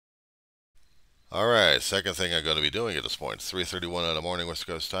Alright, second thing I'm going to be doing at this point. It's 3:31 in the morning, West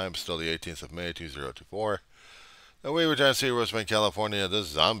Coast time, still the 18th of May, 2024. And we were trying to see Roseman, California. This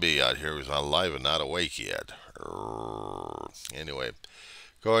zombie out here was alive and not awake yet. Anyway,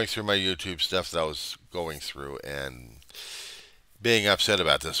 going through my YouTube stuff that I was going through and being upset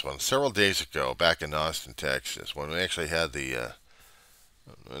about this one. Several days ago, back in Austin, Texas, when we actually had the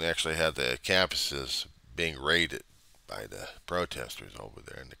campuses being raided by the protesters over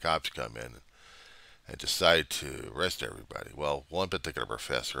there, and the cops come in and decide to arrest everybody. Well, one particular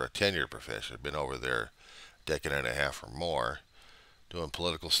professor, a tenured professor, had been over there a decade and a half or more doing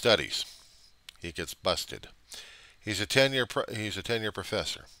political studies. He gets busted. He's a tenured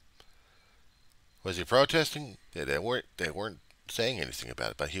professor. Was he protesting? They weren't saying anything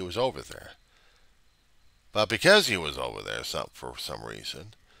about it, but he was over there. But because he was over there for some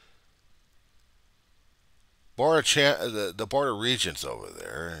reason, the Board of Regents over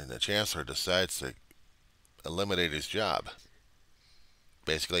there and the Chancellor decides to eliminate his job.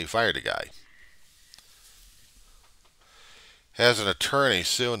 Basically, he fired the guy. Has an attorney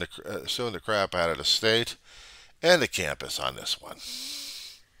suing the crap out of the state and the campus on this one.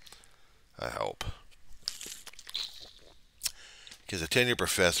 I hope. Because a tenured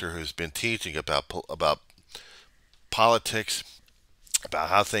professor who's been teaching about politics, about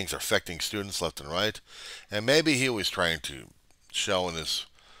how things are affecting students left and right, and maybe he was trying to show in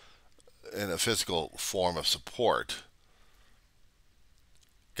a physical form of support,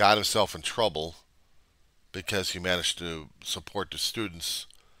 got himself in trouble because he managed to support the students'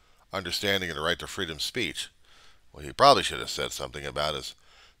 understanding of the right to freedom of speech. What he probably should have said something about is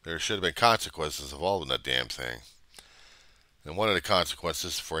there should have been consequences involved in that damn thing. And one of the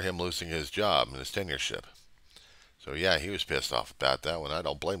consequences for him losing his job and his tenureship. So yeah, he was pissed off about that one. I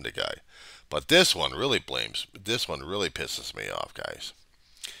don't blame the guy. But this one really pisses me off, guys.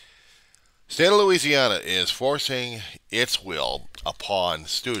 State of Louisiana is forcing its will upon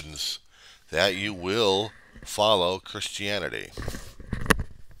students that you will follow Christianity.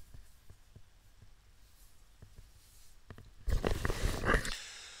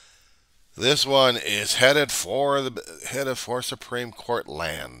 This one is headed for Supreme Court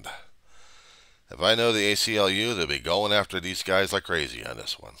land. If I know the ACLU, they'll be going after these guys like crazy on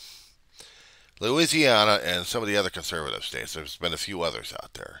this one. Louisiana and some of the other conservative states, there's been a few others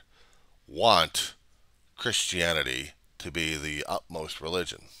out there, want Christianity to be the utmost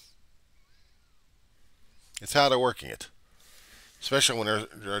religion. It's how they're working it, especially when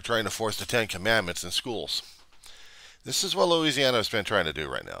they're trying to force the Ten Commandments in schools. This is what Louisiana has been trying to do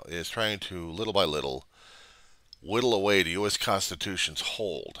right now. It is trying to, little by little, whittle away the U.S. Constitution's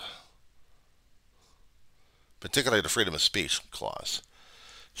hold, particularly the freedom of speech clause.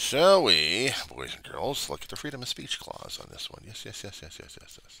 Shall we, boys and girls, look at the freedom of speech clause on this one? Yes.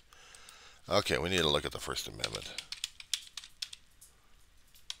 Okay, we need to look at the First Amendment.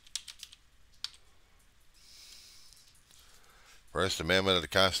 First Amendment of the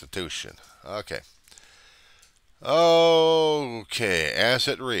Constitution. Okay. Okay, as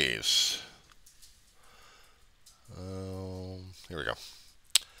it reads. Here we go.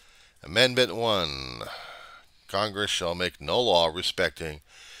 Amendment 1. Congress shall make no law respecting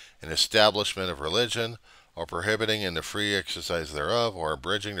an establishment of religion, or prohibiting in the free exercise thereof, or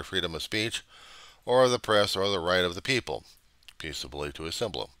abridging the freedom of speech, or of the press, or the right of the people peaceably to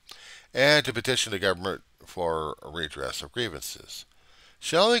assemble, and to petition the government for a redress of grievances.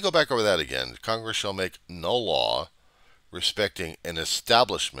 Shall we go back over that again? Congress shall make no law respecting an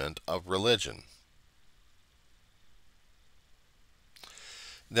establishment of religion.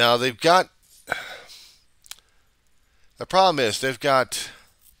 Now, the problem is they've got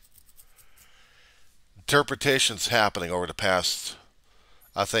interpretations happening over the past,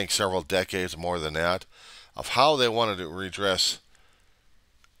 I think, several decades, more than that, of how they wanted to redress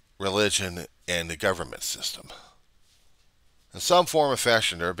religion and the government system. In some form or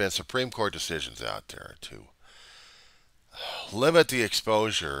fashion, there have been Supreme Court decisions out there to limit the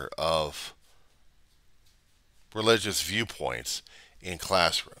exposure of religious viewpoints in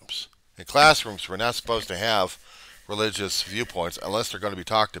classrooms. In classrooms, we're not supposed to have religious viewpoints unless they're going to be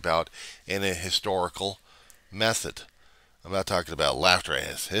talked about in a historical method. I'm not talking about laughter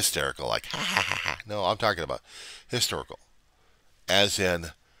as hysterical, like ha ha ha ha. No, I'm talking about historical, as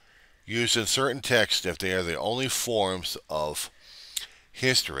in used in certain texts if they are the only forms of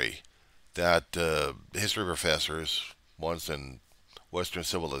history that history professors, ones in Western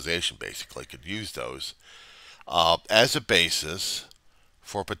civilization basically, could use those as a basis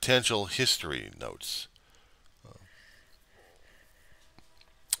for potential history notes.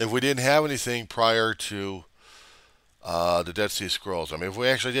 If we didn't have anything prior to The Dead Sea Scrolls. I mean, if we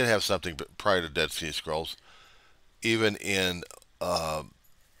actually did have something prior to Dead Sea Scrolls, even in uh,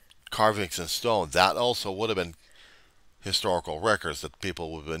 carvings in stone, that also would have been historical records that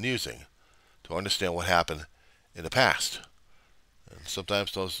people would have been using to understand what happened in the past. And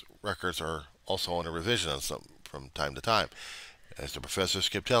sometimes those records are also under revision on some, from time to time. As the professors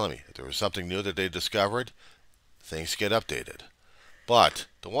kept telling me, if there was something new that they discovered, things get updated. But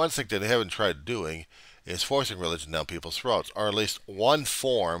the one thing that they haven't tried doing is forcing religion down people's throats, or at least one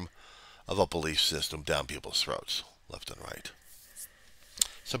form of a belief system down people's throats, left and right.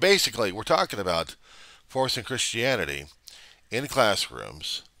 So basically, we're talking about forcing Christianity in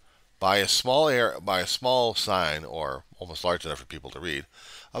classrooms by a small sign, or almost large enough for people to read,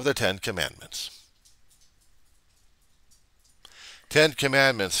 of the Ten Commandments. Ten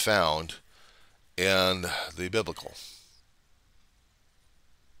Commandments found in the biblical.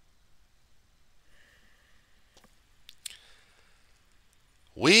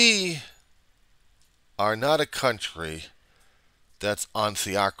 We are not a country that's on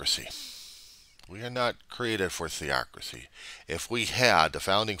theocracy. We are not created for theocracy. If we had, the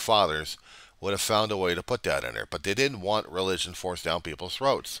founding fathers would have found a way to put that in there. But they didn't want religion forced down people's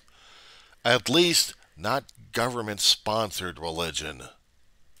throats. At least not government-sponsored religion.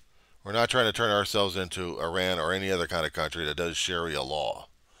 We're not trying to turn ourselves into Iran or any other kind of country that does Sharia law.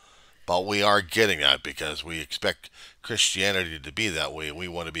 But we are getting that because we expect Christianity to be that way. We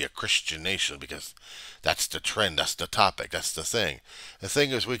want to be a Christian nation because that's the trend, that's the topic, that's the thing. The thing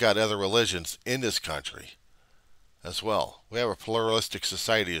is, we got other religions in this country as well. We have a pluralistic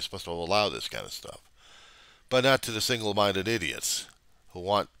society that's supposed to allow this kind of stuff. But not to the single-minded idiots who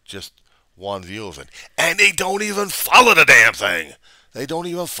want just one view of it. And they don't even follow the damn thing. They don't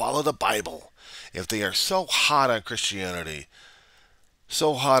even follow the Bible. If they are so hot on Christianity,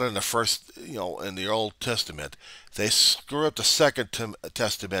 so hot in the first, in the Old Testament, they screw up the Second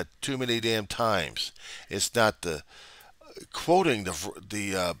Testament too many damn times. It's not the quoting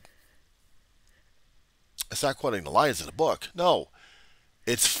it's not quoting the lines of the book. No,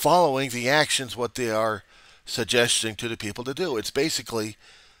 it's following the actions, what they are suggesting to the people to do. It's basically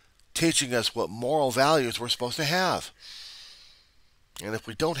teaching us what moral values we're supposed to have. And if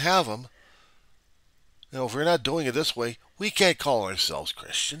we don't have them, if we're not doing it this way, we can't call ourselves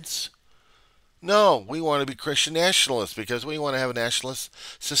Christians. No, we want to be Christian nationalists because we want to have a nationalist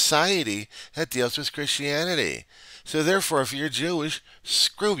society that deals with Christianity. So therefore, if you're Jewish,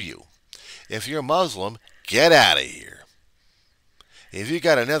 screw you. If you're Muslim, get out of here. If you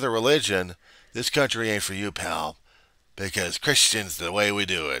got another religion, this country ain't for you, pal, because Christians the way we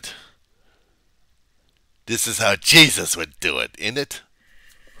do it. This is how Jesus would do it, isn't it?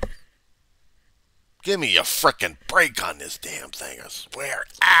 Give me a frickin' break on this damn thing, I swear.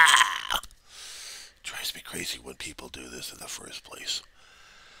 Ah! It drives me crazy when people do this in the first place.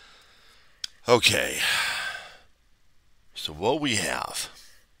 Okay. So what we have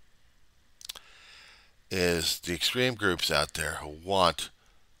is the extreme groups out there who want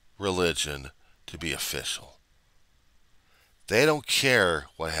religion to be official. They don't care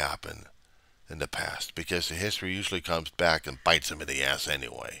what happened in the past because the history usually comes back and bites them in the ass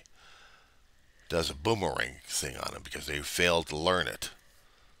anyway. Does a boomerang thing on them because they failed to learn it.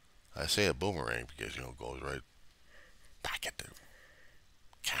 I say a boomerang because, it goes right back at the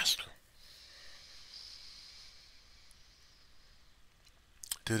caster.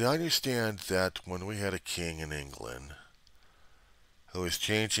 Did I understand that when we had a king in England who was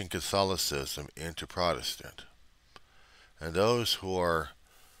changing Catholicism into Protestant, and those who are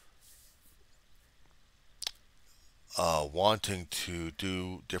wanting to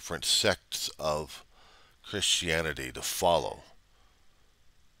do different sects of Christianity to follow,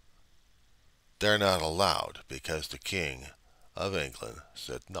 they're not allowed because the King of England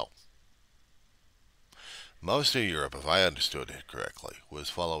said no. Most of Europe, if I understood it correctly, was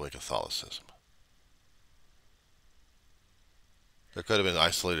following Catholicism. There could have been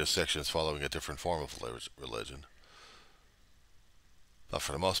isolated sections following a different form of religion. But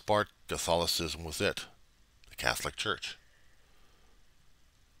for the most part, Catholicism was it. The Catholic Church.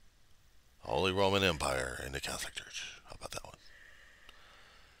 Holy Roman Empire and the Catholic Church. How about that one?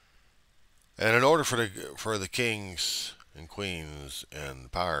 And in order for the kings and queens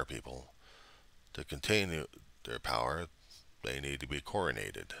and power people to continue their power, they need to be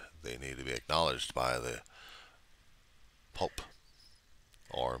coronated. They need to be acknowledged by the Pope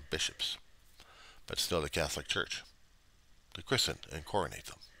or bishops, but still the Catholic Church, to christen and coronate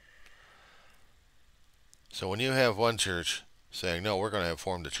them. So when you have one church saying, no, we're going to have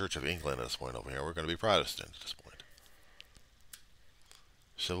formed the Church of England at this point over here, we're going to be Protestant at this point.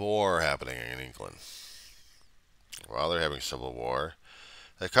 Civil war happening in England. While they're having civil war,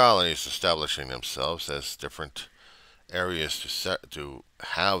 the colonies establishing themselves as different areas to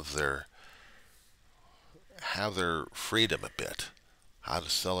have their freedom a bit, how to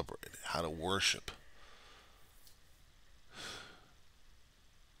celebrate, how to worship.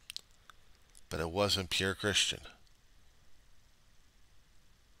 But it wasn't pure Christian.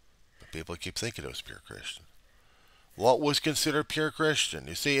 But people keep thinking it was pure Christian. What was considered pure Christian?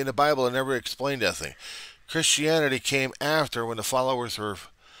 You see, in the Bible, it never explained that thing. Christianity came after when the followers were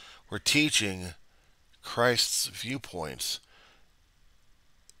teaching Christ's viewpoints,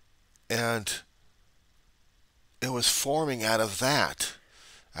 and it was forming out of that,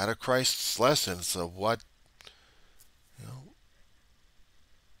 out of Christ's lessons of you know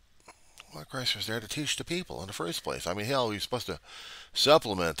what Christ was there to teach the people in the first place. I mean, hell, he was supposed to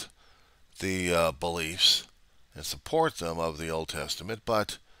supplement the beliefs and support them of the Old Testament,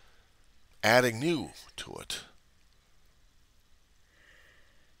 but adding new to it.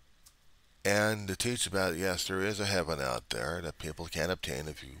 And to teach about, yes, there is a heaven out there that people can obtain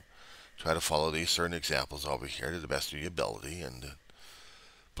if you try to follow these certain examples over here to the best of your ability and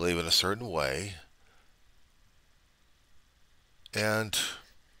believe in a certain way. And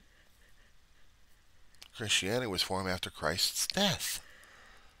Christianity was formed after Christ's death.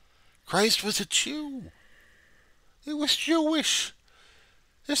 Christ was a Jew. He was Jewish.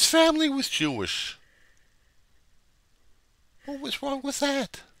 His family was Jewish. What was wrong with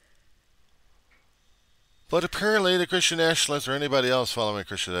that? But apparently the Christian nationalists or anybody else following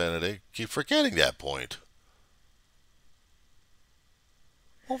Christianity keep forgetting that point.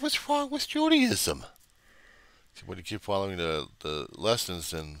 What was wrong with Judaism? When you keep following the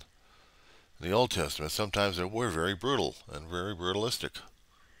lessons in the Old Testament, sometimes they were very brutal and very brutalistic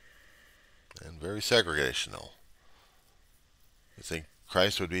and very segregational. You think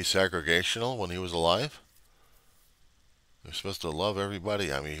Christ would be segregational when he was alive? He was supposed to love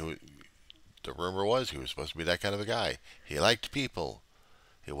everybody. I mean, the rumor was he was supposed to be that kind of a guy. He liked people.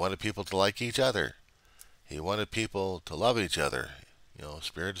 He wanted people to like each other. He wanted people to love each other,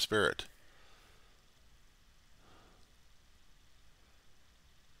 spirit to spirit.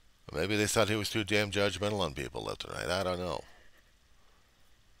 Maybe they thought he was too damn judgmental on people left and right. I don't know.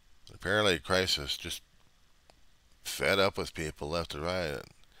 Apparently Christ was just fed up with people left and right. And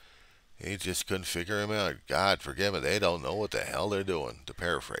he just couldn't figure him out. God forgive me, they don't know what the hell they're doing, to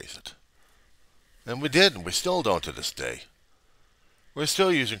paraphrase it. And we didn't. We still don't to this day. We're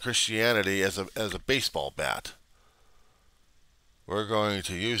still using Christianity as a baseball bat. We're going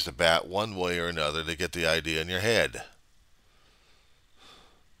to use the bat one way or another to get the idea in your head.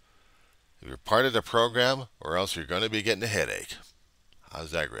 If you're part of the program, or else you're going to be getting a headache. How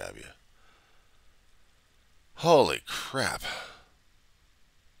does that grab you? Holy crap.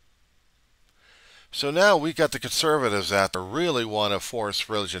 So now we got the conservatives out there really want to force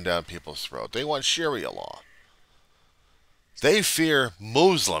religion down people's throat. They want Sharia law. They fear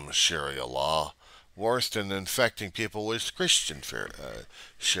Muslim Sharia law worse than infecting people with Christian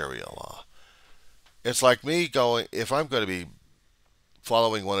Sharia law. It's like me going, if I'm going to be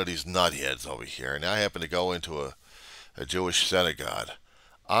following one of these nutheads over here, and I happen to go into a Jewish synagogue,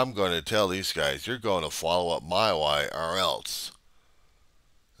 I'm going to tell these guys, you're going to follow up my way or else.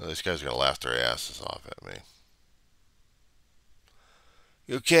 Now, these guys are going to laugh their asses off at me.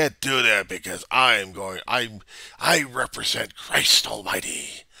 You can't do that because I represent Christ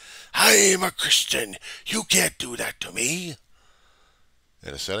Almighty. I am a Christian. You can't do that to me.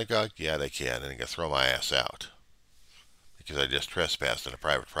 In a synagogue? Yeah, they can. And they can throw my ass out. Because I just trespassed on a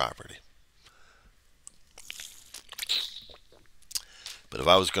private property. But if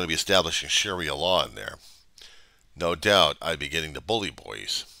I was going to be establishing Sharia law in there, no doubt I'd be getting the bully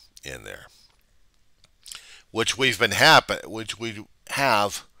boys in there. Which we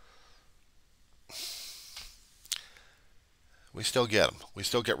have. We still get them. We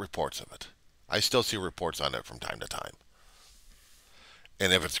still get reports of it. I still see reports on it from time to time.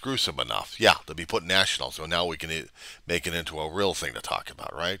 And if it's gruesome enough, yeah, they'll be put national, so now we can make it into a real thing to talk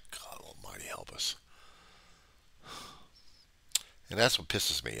about, right? God almighty help us. And that's what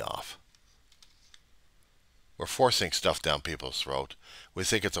pisses me off. We're forcing stuff down people's throat. We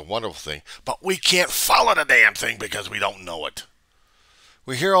think it's a wonderful thing, but we can't follow the damn thing because we don't know it.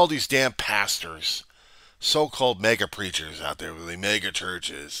 We hear all these damn pastors, so-called mega preachers out there with the mega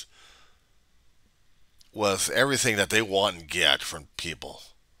churches, with everything that they want and get from people.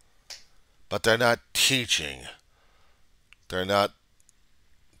 But they're not teaching. They're not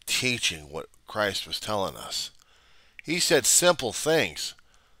teaching what Christ was telling us. He said simple things.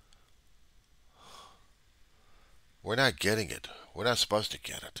 We're not getting it. We're not supposed to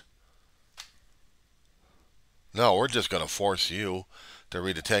get it. No, we're just going to force you to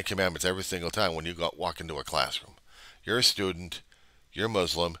read the Ten Commandments every single time when you walk into a classroom. You're a student, you're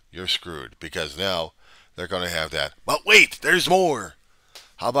Muslim, you're screwed because now they're going to have that. But wait, there's more.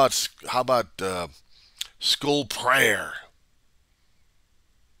 How about school prayer,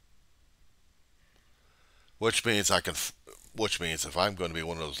 which means which means if I'm going to be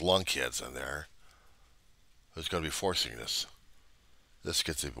one of those lung kids in there who's going to be forcing this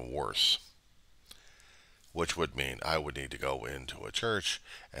gets even worse. Which would mean I would need to go into a church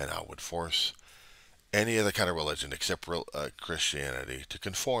and I would force any other kind of religion except Christianity to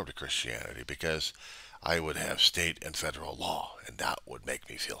conform to Christianity because I would have state and federal law, and that would make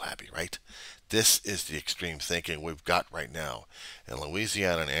me feel happy, right? This is the extreme thinking we've got right now. And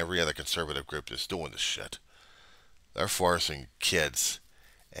Louisiana and every other conservative group that's doing this shit. They're forcing kids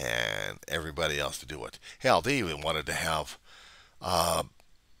and everybody else to do it. Hell, they even wanted to have uh,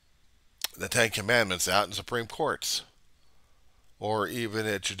 the Ten Commandments out in Supreme Courts or even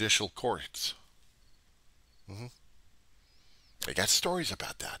at judicial courts. hmm They got stories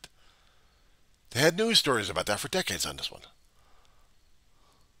about that. They had news stories about that for decades on this one.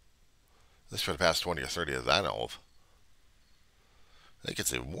 This for the past 20 or 30 that I know of. I think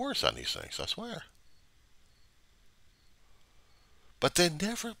it's even worse on these things, I swear. But they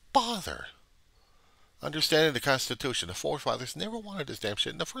never bother understanding the Constitution. The forefathers never wanted this damn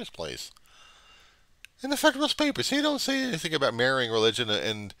shit in the first place. In the Federalist Papers, they don't say anything about marrying religion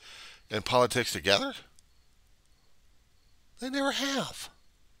and politics together. They never have.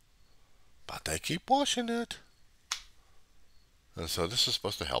 But they keep pushing it. And so this is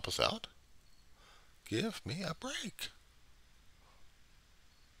supposed to help us out? Give me a break.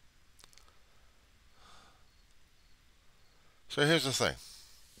 So here's the thing.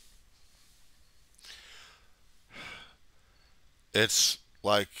 It's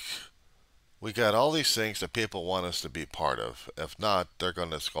like we got all these things that people want us to be part of. If not, they're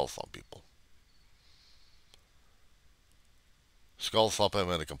going to skull thump people. Skull thump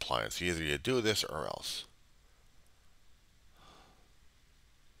them into compliance. Either you do this or else.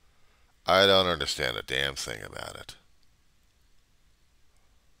 I don't understand a damn thing about it.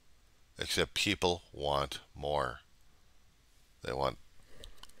 Except people want more. They want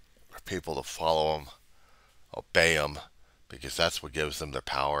people to follow them, obey them, because that's what gives them their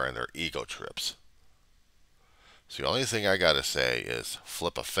power and their ego trips. So the only thing I gotta say is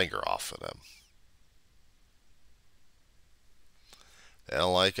flip a finger off of them. They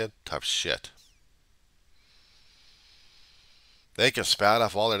don't like it? Tough shit. They can spout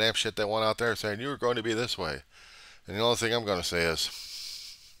off all the damn shit they want out there saying, you're going to be this way. And the only thing I'm going to say is,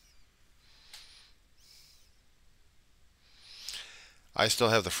 I still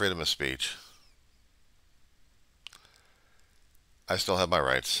have the freedom of speech. I still have my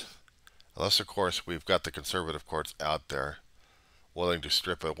rights. Unless, of course, we've got the conservative courts out there willing to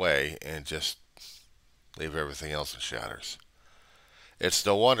strip away and just leave everything else in shatters. It's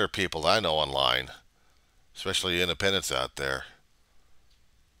no wonder people I know online, especially independents out there,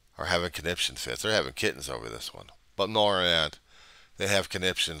 are having conniption fits. They're having kittens over this one. But more than that, they have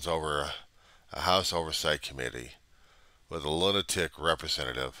conniptions over a House Oversight Committee with a lunatic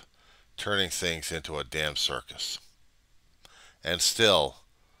representative turning things into a damn circus. And still,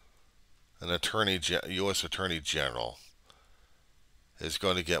 an U.S. Attorney General is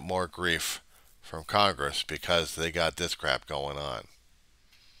going to get more grief from Congress because they got this crap going on.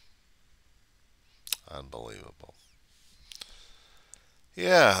 Unbelievable.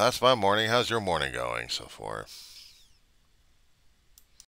 Yeah, that's my morning. How's your morning going so far?